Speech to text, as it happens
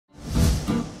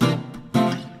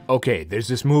Okay, there's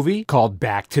this movie called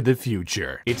Back to the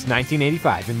Future. It's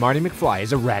 1985 and Marty McFly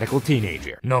is a radical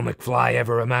teenager. No McFly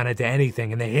ever amounted to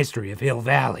anything in the history of Hill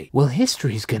Valley. Well,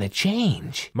 history's gonna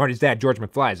change. Marty's dad, George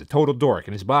McFly, is a total dork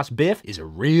and his boss, Biff, is a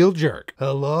real jerk.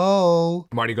 Hello?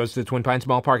 Marty goes to the Twin Pines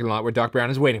Mall parking lot where Doc Brown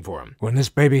is waiting for him. When this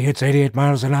baby hits 88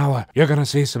 miles an hour, you're gonna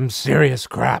see some serious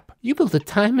crap. You built a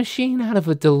time machine out of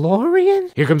a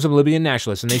DeLorean? Here comes some Libyan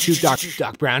nationalists and they shoot Doc.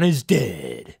 Doc Brown is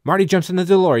dead. Marty jumps in the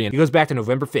DeLorean. He goes back to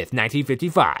November 5th,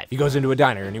 1955. He goes into a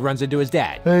diner and he runs into his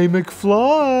dad. Hey,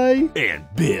 McFly. And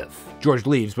Biff. George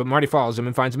leaves, but Marty follows him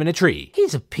and finds him in a tree.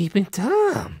 He's a peeping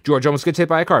Tom. George almost gets hit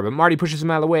by a car, but Marty pushes him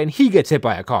out of the way and he gets hit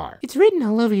by a car. It's written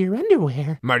all over your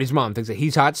underwear. Marty's mom thinks that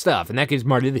he's hot stuff, and that gives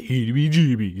Marty the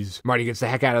heebie-jeebies. Marty gets the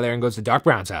heck out of there and goes to Doc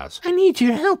Brown's house. I need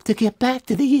your help to get back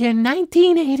to the year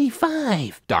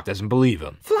 1985. Doc doesn't believe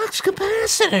him. Flux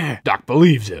capacitor. Doc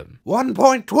believes him.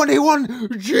 1.21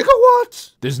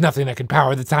 gigawatts. There's nothing that can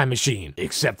power the time machine,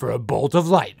 except for a bolt of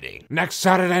lightning. Next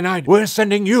Saturday night, we're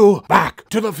sending you back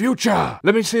to the future.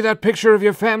 Let me see that picture of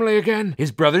your family again.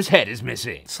 His brother's head is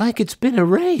missing. It's like it's been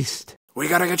erased. We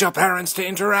gotta get your parents to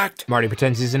interact. Marty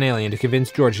pretends he's an alien to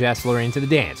convince George to ask Lorraine to the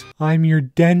dance. I'm your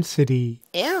density.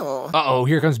 Ew. Uh-oh,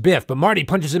 here comes Biff, but Marty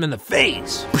punches him in the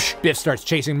face. Biff starts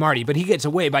chasing Marty, but he gets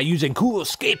away by using cool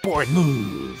skateboard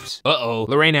moves. Uh-oh,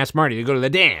 Lorraine asks Marty to go to the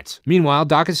dance. Meanwhile,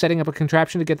 Doc is setting up a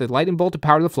contraption to get the lightning bolt to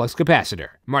power the flux capacitor.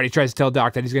 Marty tries to tell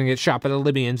Doc that he's gonna get shot by the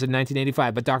Libyans in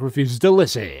 1985, but Doc refuses to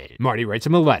listen. Marty writes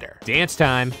him a letter. Dance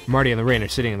time. Marty and Lorraine are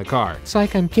sitting in the car. It's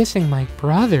like I'm kissing my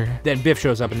brother. Then Biff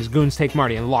shows up and his goons take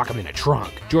Marty and lock him in a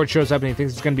trunk. George shows up and he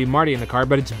thinks it's gonna be Marty in the car,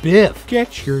 but it's Biff.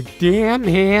 Get your damn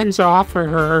hands off of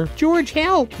her. George,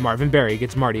 help! Marvin Berry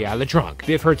gets Marty out of the trunk.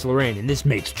 Biff hurts Lorraine and this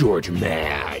makes George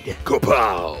mad.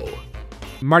 Kapow!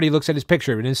 Marty looks at his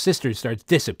picture and his sister starts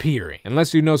disappearing.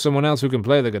 Unless you know someone else who can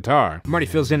play the guitar. Marty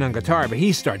fills in on guitar, but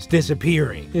he starts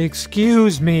disappearing.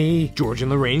 Excuse me. George and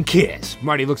Lorraine kiss.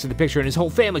 Marty looks at the picture and his whole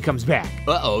family comes back.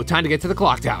 Uh-oh, time to get to the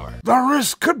clock tower. The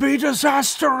risk could be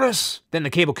disastrous. Then the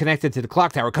cable connected to the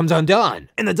clock tower comes undone,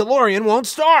 and the DeLorean won't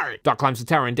start. Doc climbs the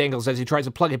tower and dangles as he tries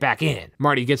to plug it back in.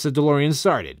 Marty gets the DeLorean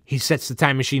started. He sets the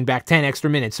time machine back 10 extra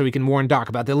minutes so he can warn Doc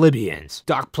about the Libyans.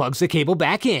 Doc plugs the cable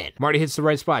back in. Marty hits the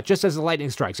right spot just as the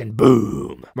lightning strikes and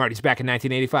boom! Marty's back in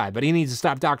 1985, but he needs to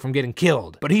stop Doc from getting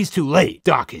killed. But he's too late.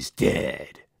 Doc is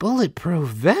dead. Bulletproof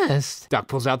vest? Doc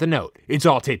pulls out the note. It's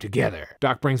all taped together.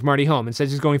 Doc brings Marty home and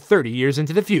says he's going 30 years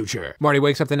into the future. Marty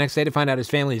wakes up the next day to find out his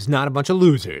family is not a bunch of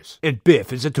losers. And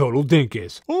Biff is a total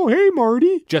dinkus. Oh, hey,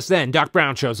 Marty. Just then, Doc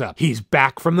Brown shows up. He's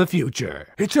back from the future.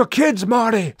 It's your kids,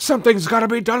 Marty. Something's gotta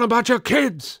be done about your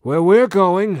kids. Where we're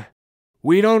going,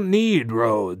 we don't need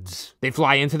roads. They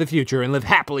fly into the future and live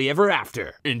happily ever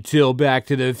after. Until Back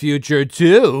to the Future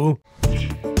 2.